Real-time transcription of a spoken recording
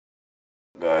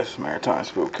Guys, Maritime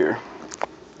Spook here,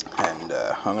 and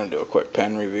I'm going to do a quick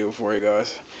pen review for you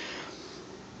guys.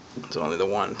 It's only the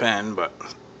one pen, but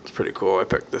it's pretty cool. I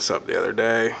picked this up the other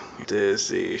day. It is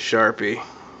the Sharpie. You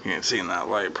can't see in that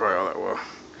light probably all that well.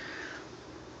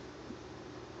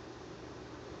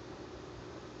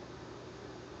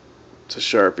 It's a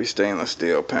Sharpie stainless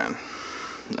steel pen.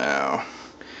 Now,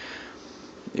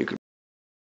 you could,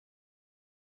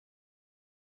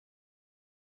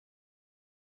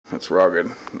 it's rugged,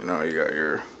 you know, you got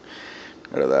your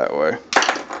out of that way.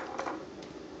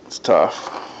 It's tough.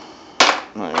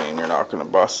 I mean, you're not going to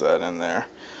bust that in there.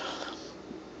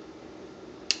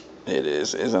 It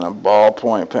isn't a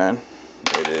ballpoint pen.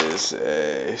 It is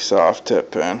a soft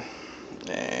tip pen,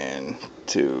 and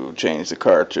to change the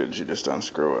cartridge, you just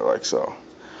unscrew it like so.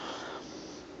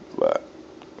 But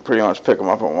pretty much pick them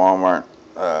up at Walmart.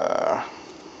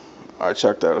 I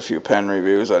checked out a few pen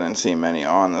reviews. I didn't see many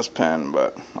on this pen,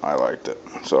 but I liked it,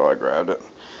 so I grabbed it.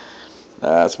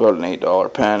 It's about an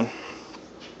 $8 pen.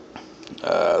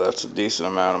 That's a decent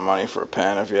amount of money for a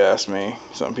pen, if you ask me.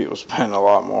 Some people spend a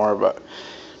lot more, but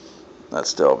that's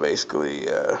still basically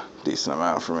a decent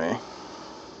amount for me.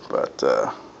 But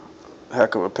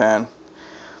heck of a pen.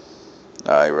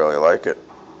 I really like it.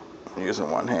 I'm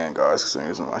using one hand, guys, because I'm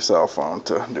using my cell phone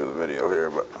to do the video here.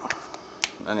 But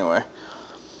anyway,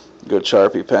 good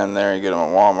Sharpie pen there. You get them at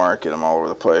Walmart, get them all over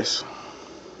the place.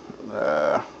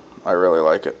 I really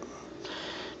like it.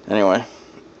 Anyway,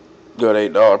 good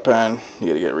 $8 pen. You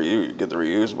gotta get the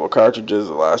reusable cartridges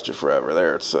that last you forever.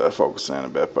 There, it's focusing in a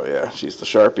bit, but yeah, she's the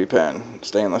Sharpie pen,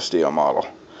 stainless steel model.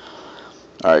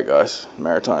 Alright guys,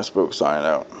 Maritime Spook signing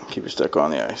out. Keep your stick on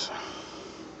the ice.